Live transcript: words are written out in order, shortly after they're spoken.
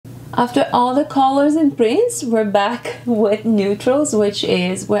After all the colors and prints, we're back with neutrals, which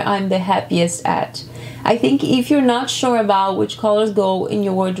is where I'm the happiest at. I think if you're not sure about which colors go in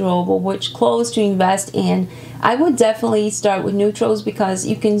your wardrobe or which clothes to invest in, I would definitely start with neutrals because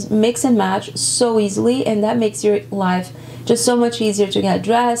you can mix and match so easily, and that makes your life just so much easier to get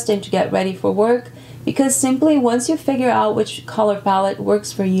dressed and to get ready for work. Because simply once you figure out which color palette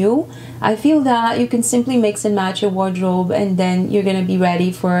works for you, I feel that you can simply mix and match your wardrobe, and then you're going to be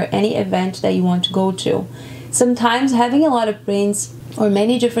ready for any event that you want to go to. Sometimes having a lot of prints or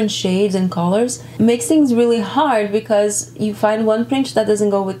many different shades and colors makes things really hard because you find one print that doesn't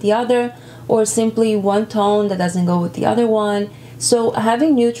go with the other, or simply one tone that doesn't go with the other one. So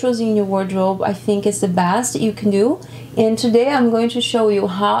having neutrals in your wardrobe, I think, is the best you can do. And today I'm going to show you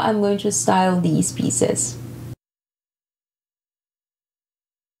how I'm going to style these pieces.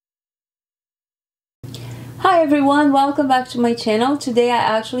 Hi everyone, welcome back to my channel. Today I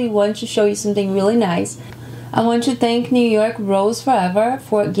actually want to show you something really nice. I want to thank New York Rose Forever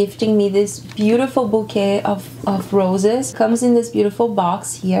for gifting me this beautiful bouquet of roses. It comes in this beautiful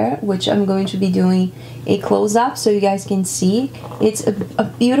box here, which I'm going to be doing a close-up so you guys can see. It's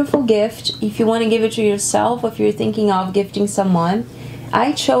a beautiful gift if you want to give it to yourself or if you're thinking of gifting someone.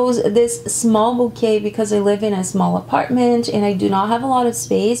 I chose this small bouquet because I live in a small apartment and I do not have a lot of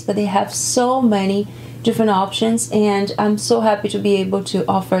space, but they have so many different options, and I'm so happy to be able to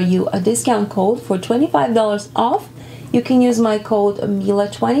offer you a discount code for $25 off. You can use my code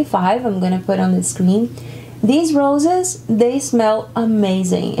Mila25. I'm gonna put on the screen. These roses, they smell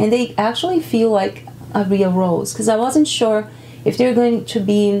amazing and they actually feel like a real rose, because I wasn't sure if they're going to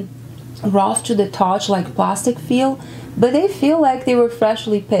be rough to the touch, like plastic feel, but they feel like they were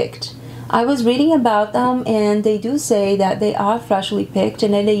freshly picked. I was reading about them and they do say that they are freshly picked,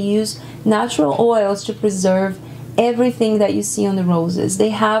 and then they use natural oils to preserve everything that you see on the roses. They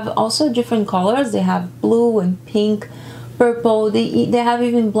have also different colors. They have blue and pink, purple. They have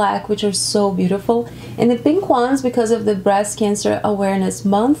even black, which are so beautiful. And the pink ones, because of the Breast Cancer Awareness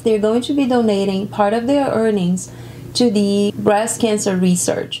Month, they're going to be donating part of their earnings to the breast cancer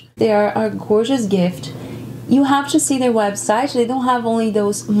research. They are a gorgeous gift. You have to see their website. They don't have only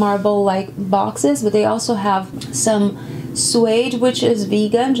those marble-like boxes, but they also have some suede, which is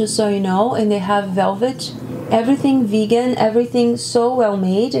vegan, just so you know, and they have velvet. Everything vegan, everything so well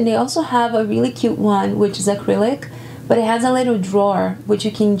made. And they also have a really cute one, which is acrylic, but it has a little drawer, which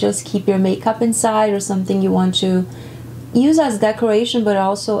you can just keep your makeup inside or something you want to use as decoration, but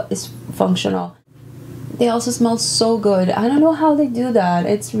also is functional. They also smell so good. I don't know how they do that.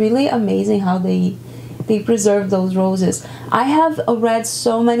 It's really amazing how they preserve those roses. I have read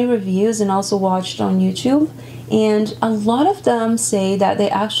so many reviews and also watched on YouTube, and a lot of them say that they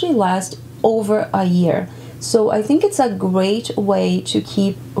actually last over a year. So I think it's a great way to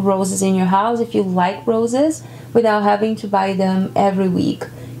keep roses in your house if you like roses without having to buy them every week.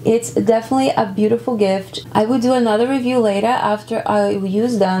 It's definitely a beautiful gift. I will do another review later after I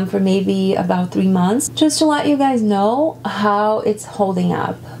use them for maybe about 3 months, just to let you guys know how it's holding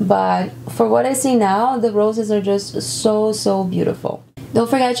up. But for what I see now, the roses are just so beautiful. Don't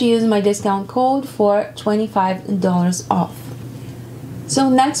forget to use my discount code for $25 off. So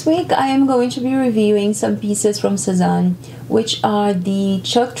next week I am going to be reviewing some pieces from Sezane, which are the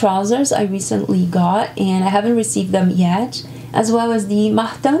Chuck trousers I recently got and I haven't received them yet, as well as the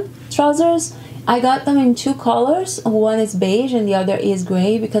Martin trousers. I got them in 2 colors. One is beige and the other is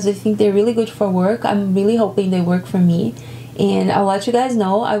gray because I think they're really good for work. I'm really hoping they work for me, and I'll let you guys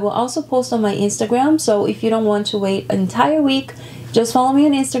know. I will also post on my Instagram, so if you don't want to wait an entire week, just follow me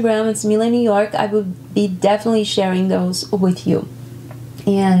on Instagram. It's Mila New York. I will be definitely sharing those with you.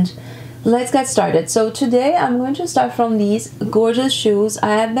 And let's get started. So today I'm going to start from these gorgeous shoes.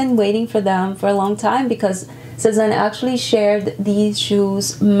 I have been waiting for them for a long time because Sezane actually shared these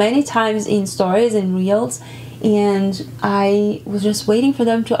shoes many times in stories and reels, and I was just waiting for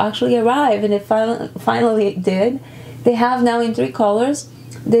them to actually arrive, and it finally did. They have now in 3 colors.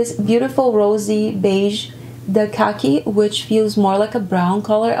 This beautiful rosy beige, the khaki, which feels more like a brown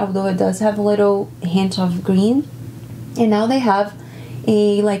color, although it does have a little hint of green, and now they have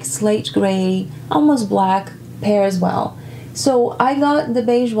a like slate gray, almost black pair as well. So I got the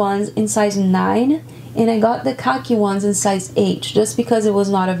beige ones in size 9, and I got the khaki ones in size 8 just because it was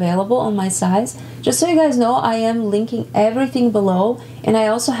not available on my size. Just so you guys know, I am linking everything below, and I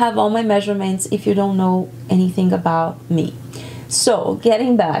also have all my measurements if you don't know anything about me. So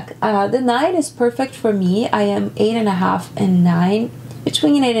getting back, the 9 is perfect for me. I am 8.5 and 9,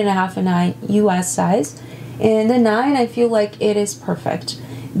 between 8.5 and 9 US size, and the 9 I feel like it is perfect.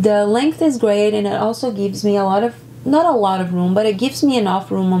 The length is great, and it also gives me a lot of not a lot of room, but it gives me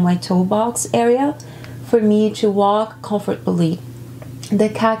enough room on my toe box area for me to walk comfortably. The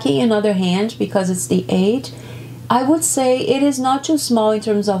Khaki, on the other hand, because it's the 8, I would say it is not too small in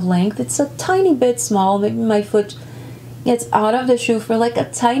terms of length. It's a tiny bit small. Maybe my foot gets out of the shoe for like a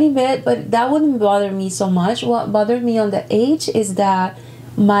tiny bit, but that wouldn't bother me so much. What bothered me on the 8 is that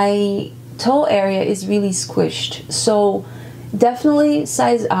my toe area is really squished. So definitely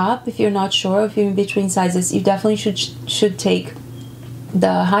size up. If you're not sure, if you're in between sizes, you definitely should take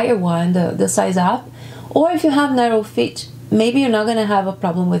the higher one, the size up. Or if you have narrow feet, maybe you're not gonna have a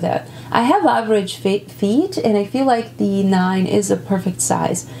problem with that. I have average feet, and I feel like the 9 is a perfect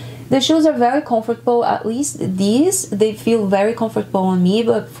size. The shoes are very comfortable. At least these, they feel very comfortable on me,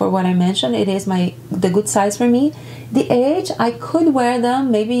 but for what I mentioned, it is the good size for me. The 8, I could wear them,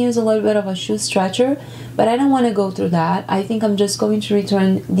 maybe use a little bit of a shoe stretcher, but I don't want to go through that. I think I'm just going to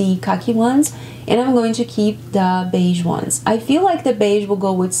return the Khaki ones, and I'm going to keep the beige ones. I feel like the beige will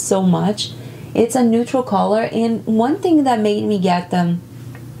go with so much. It's a neutral color, and one thing that made me get them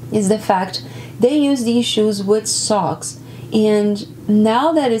is the fact they use these shoes with socks. And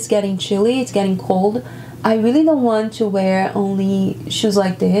now that it's getting chilly, it's getting cold, I really don't want to wear only shoes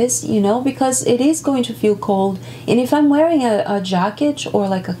like this, you know, because it is going to feel cold. And if I'm wearing a jacket or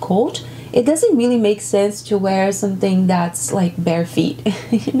like a coat, it doesn't really make sense to wear something that's like bare feet,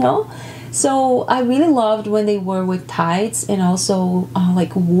 you know? So I really loved when they were with tights and also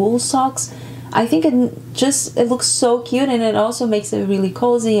like wool socks. I think it looks so cute, and it also makes it really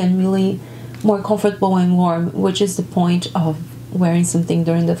cozy and really more comfortable and warm, which is the point of wearing something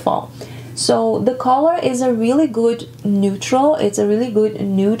during the fall. So the color is a really good neutral. It's a really good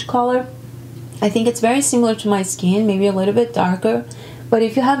nude color. I think it's very similar to my skin, maybe a little bit darker, but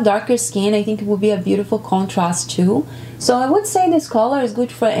if you have darker skin, I think it would be a beautiful contrast too. So I would say this color is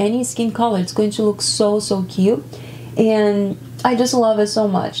good for any skin color. It's going to look so cute, and I just love it so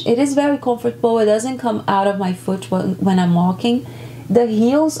much. It is very comfortable. It doesn't come out of my foot when I'm walking. The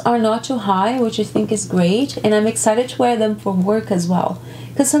heels are not too high, which I think is great, and I'm excited to wear them for work as well.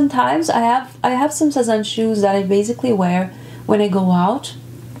 Because sometimes I have some Sezane shoes that I basically wear when I go out,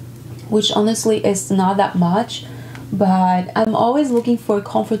 which honestly is not that much, but I'm always looking for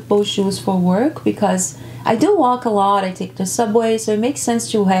comfortable shoes for work because I do walk a lot. I take the subway, so it makes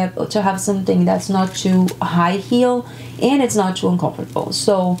sense to have something that's not too high heel and it's not too uncomfortable.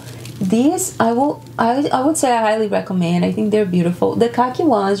 So these I would say I highly recommend. I think they're beautiful. The Khaki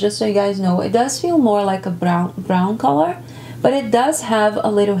ones, just so you guys know, it does feel more like a brown color, but it does have a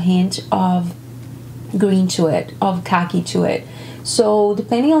little hint of green to it, of khaki to it. So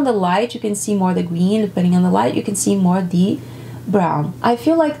depending on the light, you can see more the green. Depending on the light, you can see more the brown. I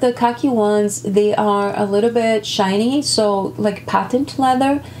feel like the Khaki ones, they are a little bit shiny, so like patent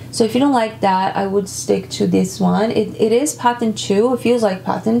leather. So if you don't like that, I would stick to this one. It is patent too. It feels like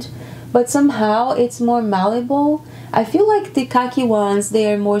patent, but somehow it's more malleable. I feel like the Khaki ones,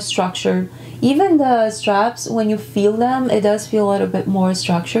 they are more structured. Even the straps, when you feel them, it does feel a little bit more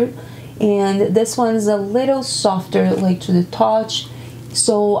structured. And this one is a little softer, like to the touch.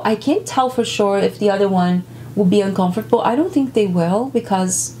 So I can't tell for sure if the other one will be uncomfortable. I don't think they will,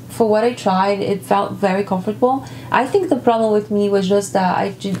 because for what I tried, it felt very comfortable. I think the problem with me was just that I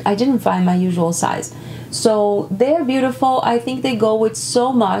didn't find my usual size. So they're beautiful. I think they go with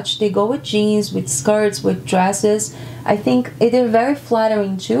so much. They go with jeans, with skirts, with dresses. I think they're very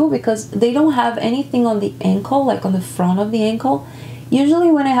flattering too, because they don't have anything on the ankle, like on the front of the ankle.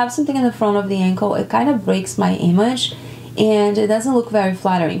 Usually when I have something in the front of the ankle, it kind of breaks my image and it doesn't look very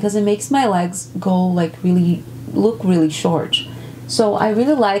flattering because it makes my legs go like look really short. So I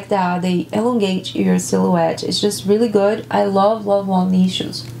really like that they elongate your silhouette. It's just really good. I love these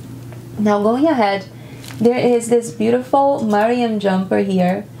shoes. Now going ahead, there is this beautiful Maryam jumper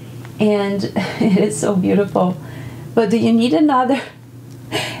here, and it is so beautiful. But do you need another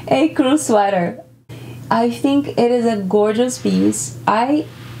ecru sweater? I think it is a gorgeous piece. I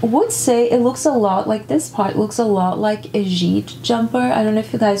would say it looks a lot like, this part looks a lot like a Beige jumper. I don't know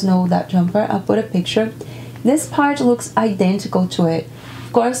if you guys know that jumper. I'll put a picture. This part looks identical to it.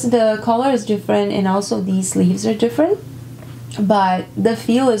 Of course, the color is different and also these sleeves are different, but the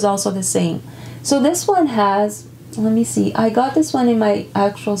feel is also the same. So this one has, let me see, I got this one in my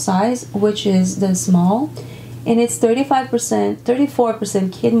actual size, which is the small, and it's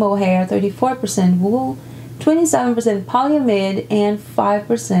 34% kid mohair, 34% wool, 27% polyamide, and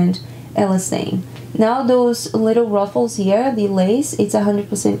 5% elastane. Now those little ruffles here, the lace, it's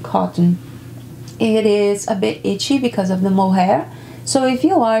 100% cotton. It is a bit itchy because of the mohair, so if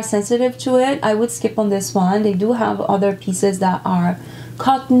you are sensitive to it, I would skip on this one. They do have other pieces that are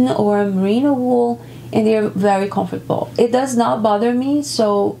cotton or merino wool, and they're very comfortable. It does not bother me,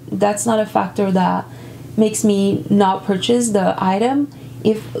 so that's not a factor that makes me not purchase the item.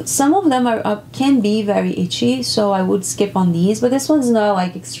 If some of them can be very itchy, so I would skip on these, but this one's not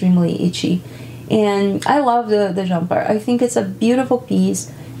like extremely itchy. And I love the jumper. I think it's a beautiful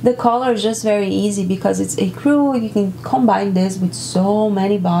piece. The color is just very easy because it's ecru. You can combine this with so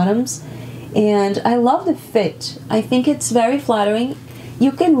many bottoms, and I love the fit. I think it's very flattering.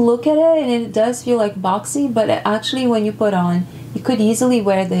 You can look at it and it does feel like boxy, but actually when you put on, you could easily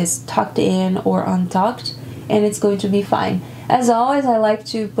wear this tucked in or untucked, and it's going to be fine. As always, I like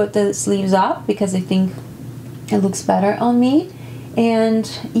to put the sleeves up because I think it looks better on me. And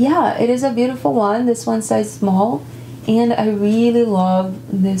yeah, it is a beautiful one. This one size small, and I really love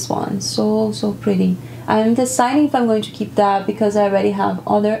this one. So pretty. I'm deciding if I'm going to keep that because I already have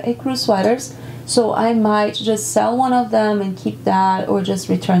other ecru sweaters, so I might just sell one of them and keep that, or just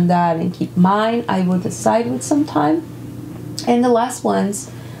return that and keep mine. I will decide with some time. And the last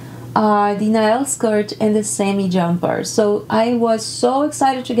ones are the Naelle Skirt and the Sami Jumper. So I was so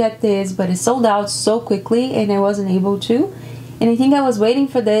excited to get this, but it sold out so quickly and I wasn't able to. And I think I was waiting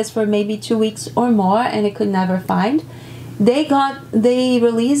for this for maybe 2 weeks or more, and I could never find. They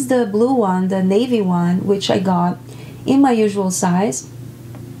released the blue one, the navy one, which I got in my usual size,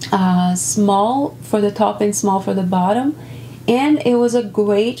 small for the top and small for the bottom, and it was a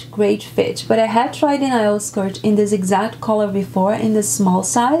great fit. But I had tried the Naelle skirt in this exact color before in the small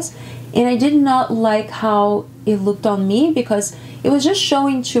size, and I did not like how it looked on me because it was just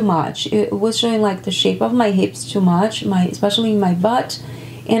showing too much. It was showing like the shape of my hips too much, especially my butt.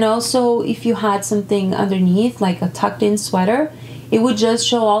 And also if you had something underneath like a tucked in sweater, it would just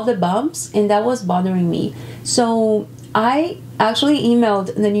show all the bumps, and that was bothering me. So I actually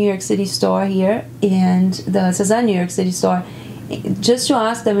emailed the New York City store here and the Sezane New York City store just to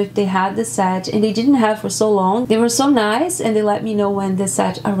ask them if they had the set, and they didn't have for so long. They were so nice and they let me know when the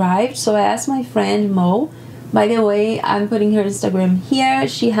set arrived. So I asked my friend Mo. By the way, I'm putting her Instagram here.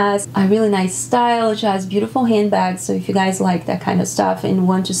 She has a really nice style. She has beautiful handbags. So if you guys like that kind of stuff and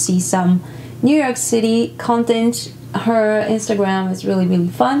want to see some New York City content, her Instagram is really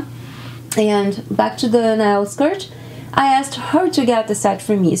fun. And back to the Naelle skirt, I asked her to get the set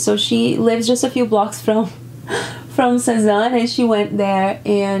for me. So she lives just a few blocks from Sezane, and she went there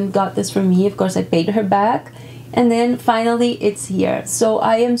and got this for me. Of course, I paid her back. And then finally it's here. So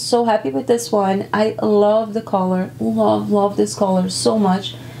I am so happy with this one. I love the color. Love this color so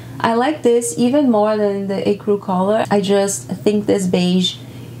much. I like this even more than the ecru color. I just think this beige,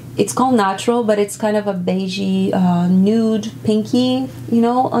 it's called natural, but it's kind of a beigey, nude, pinky, you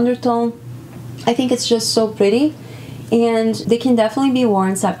know, undertone. I think it's just so pretty, and they can definitely be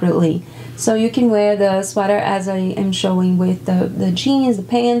worn separately. So you can wear the sweater as I am showing with the jeans, the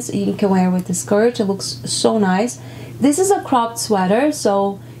pants. You can wear with the skirt. It looks so nice. This is a cropped sweater,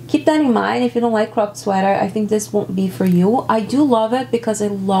 so keep that in mind. If you don't like cropped sweater, I think this won't be for you. I do love it because I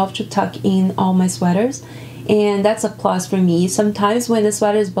love to tuck in all my sweaters, and that's a plus for me. Sometimes when the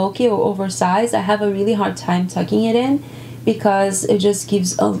sweater is bulky or oversized, I have a really hard time tucking it in because it just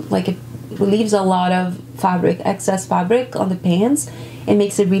gives it leaves a lot of fabric, excess fabric on the pants. It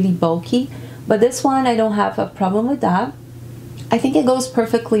makes it really bulky. But this one, I don't have a problem with that. I think it goes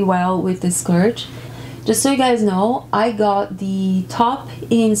perfectly well with the skirt. Just so you guys know, I got the top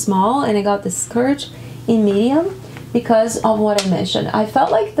in small and I got the skirt in medium because of what I mentioned. I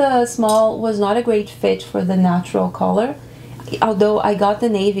felt like the small was not a great fit for the natural color, although I got the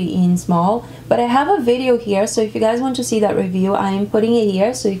navy in small. But I have a video here, so if you guys want to see that review, I am putting it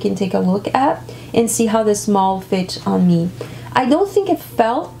here so you can take a look at and see how the small fit on me. I don't think it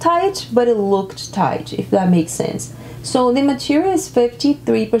felt tight, but it looked tight, if that makes sense. So the material is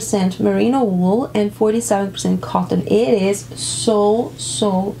 53% merino wool and 47% cotton. It is so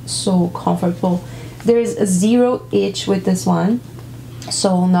comfortable. There is a zero itch with this one,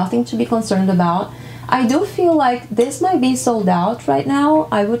 so nothing to be concerned about. I do feel like this might be sold out right now.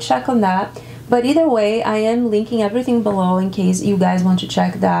 I would check on that. But either way, I am linking everything below in case you guys want to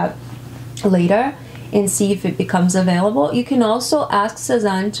check that later and see if it becomes available. You can also ask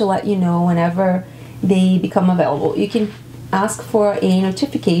Sezane to let you know whenever they become available. You can ask for a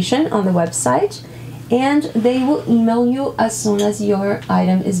notification on the website and they will email you as soon as your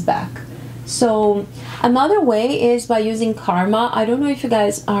item is back. So another way is by using Karma. I don't know if you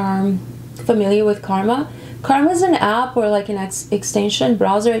guys are familiar with Karma. Karma is an app or like an extension,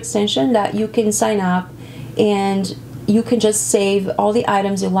 browser extension that you can sign up and you can just save all the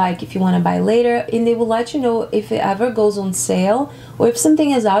items you like if you want to buy later, and they will let you know if it ever goes on sale, or if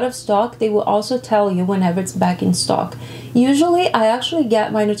something is out of stock, they will also tell you whenever it's back in stock. Usually I actually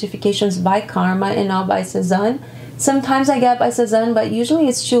get my notifications by Karma and not by Sezane. Sometimes I get by Sezane, but usually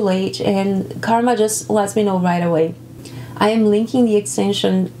it's too late and Karma just lets me know right away. I am linking the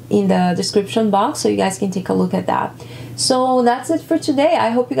extension in the description box so you guys can take a look at that. So that's it for today. I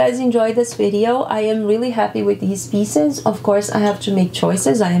hope you guys enjoyed this video. I am really happy with these pieces. Of course, I have to make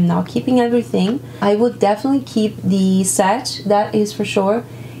choices. I am not keeping everything. I would definitely keep the set, that is for sure.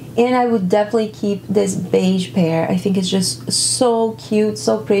 And I would definitely keep this beige pair. I think it's just so cute,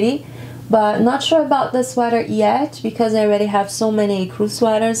 so pretty. But not sure about the sweater yet because I already have so many crew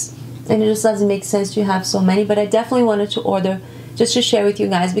sweaters. And it just doesn't make sense to have so many. But I definitely wanted to order just to share with you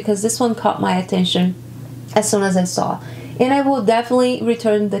guys because this one caught my attention as soon as I saw. And I will definitely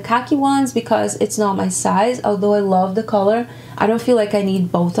return the khaki ones because it's not my size. Although I love the color, I don't feel like I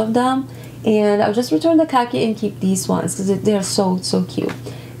need both of them. And I'll just return the khaki and keep these ones because they're so cute.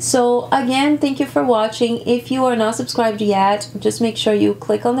 So again, thank you for watching. If you are not subscribed yet, just make sure you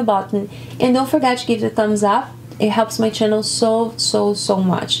click on the button. And don't forget to give it a thumbs up. It helps my channel so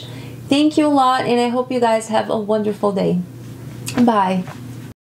much. Thank you a lot, and I hope you guys have a wonderful day. Bye.